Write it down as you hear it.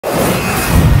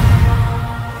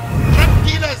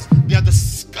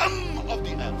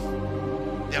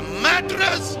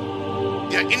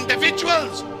are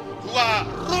individuals who are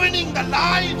ruining the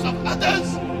lives of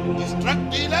others. These drug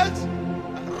dealers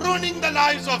are ruining the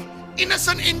lives of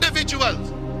innocent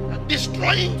individuals,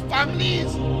 destroying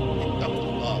families.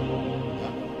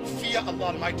 Fear Allah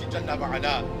Almighty Jalla wa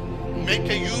Ala. Make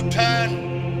a U-turn.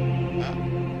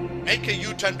 Make a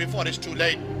U-turn before it's too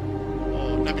late.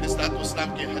 Nabi Sallallahu Alaihi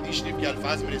Wasallam के हदीस शरीफ के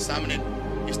अल्फाज मेरे सामने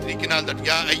इस तरीके नाल that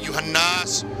या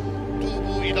अय्युहन्नास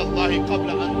तूबू इलल्लाहि क़ब्ल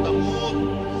अन तमूत,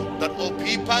 that O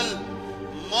people,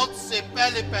 मौत से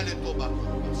पहले पहले तौबा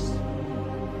करो बस.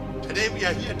 Today we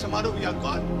are here, tomorrow we are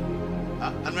gone.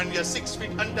 And when we are 6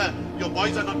 feet under, your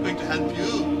boys are not going to help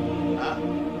you.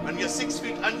 When you are 6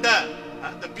 feet under,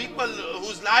 the people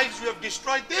whose lives you have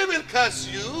destroyed, they will curse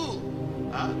you.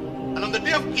 And on the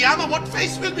day of Qiyamah, what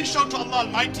face will be shown to Allah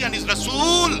Almighty and His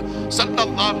Rasul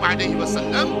sallallahu alayhi wa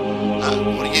sallam?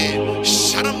 और ये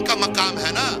शर्म का मकाम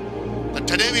है ना. But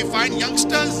today we find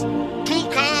youngsters, 2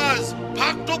 cars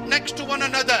parked up next to one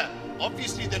another.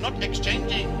 Obviously they're not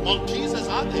exchanging Maltesers,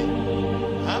 are they?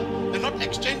 They're not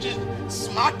exchanging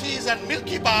Smarties and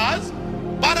Milky Bars.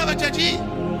 12 बजे जी,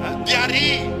 दियारी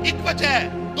 1 बजे,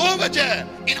 2 बजे,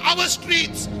 in our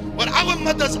streets, where our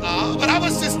mothers are, where our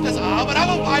sisters are, where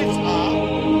our wives are.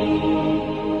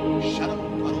 Sharam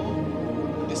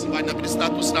karo. This is why Nabi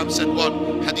Sallallahu Alaihi Wasallam said what?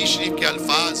 Hadith Sharif ke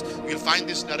alfaz. You'll find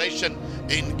this narration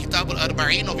in Kitab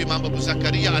al-Arba'in of Imam Abu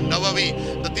Zakaria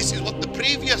al-Nawawi, that this is what the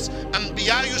previous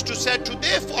Anbiya used to say to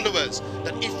their followers,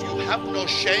 that if you have no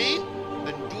shame,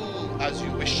 then do as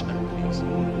you wish and please.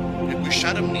 If you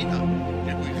sharam nina,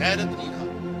 if you ghairat nina,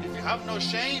 if you have no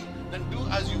shame, then do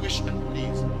as you wish and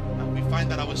please. We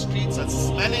find that our streets are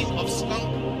smelling of skunk,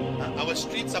 our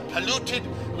streets are polluted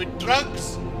with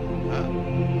drugs.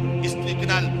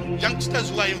 Youngsters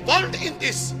who are involved in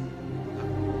this,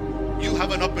 you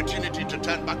have an opportunity to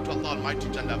turn back to Allah Almighty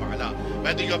Jalla wa Ala.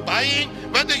 Whether you're buying,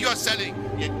 whether you're selling,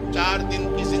 ye 4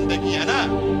 din ki zindagi hai na,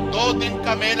 2 din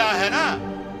ka mela hai na.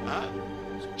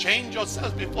 Change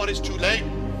yourself before it's too late.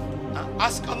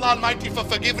 Ask Allah Almighty for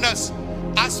forgiveness.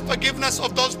 Ask forgiveness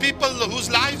of those people whose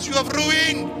lives you have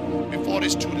ruined before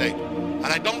it's too late. And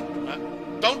I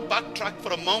don't backtrack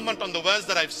for a moment on the words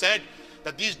that I've said,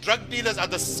 that these drug dealers are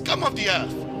the scum of the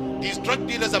earth. These drug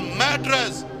dealers are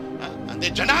murderers, and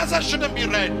their janazah shouldn't be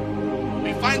read.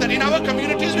 We find that in our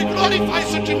communities we glorify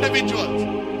such individuals.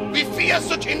 We fear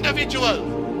such individuals.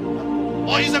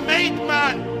 Oh, he's a made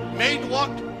man. Made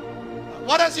what?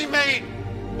 What has he made?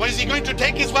 Well, is he going to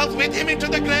take his wealth with him into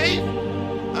the grave?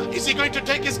 Is he going to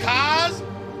take his cars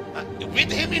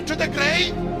with him into the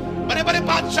grave?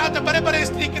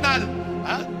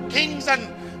 Kings and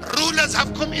rulers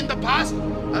have come in the past.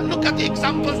 Look at the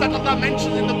examples that Allah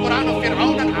mentions in the Quran of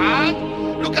Fir'aun and Ad.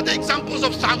 Look at the examples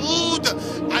of Thamud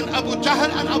and Abu Jahl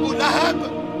and Abu Lahab.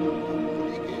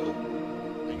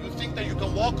 You think that you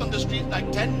can walk on the street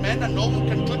like 10 men and no one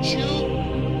can touch you?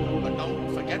 But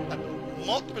don't forget that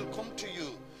Maut will come to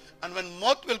you. And when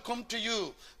Maut will come to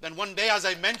you, then one day, as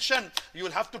I mentioned, you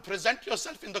will have to present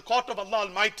yourself in the court of Allah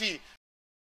Almighty.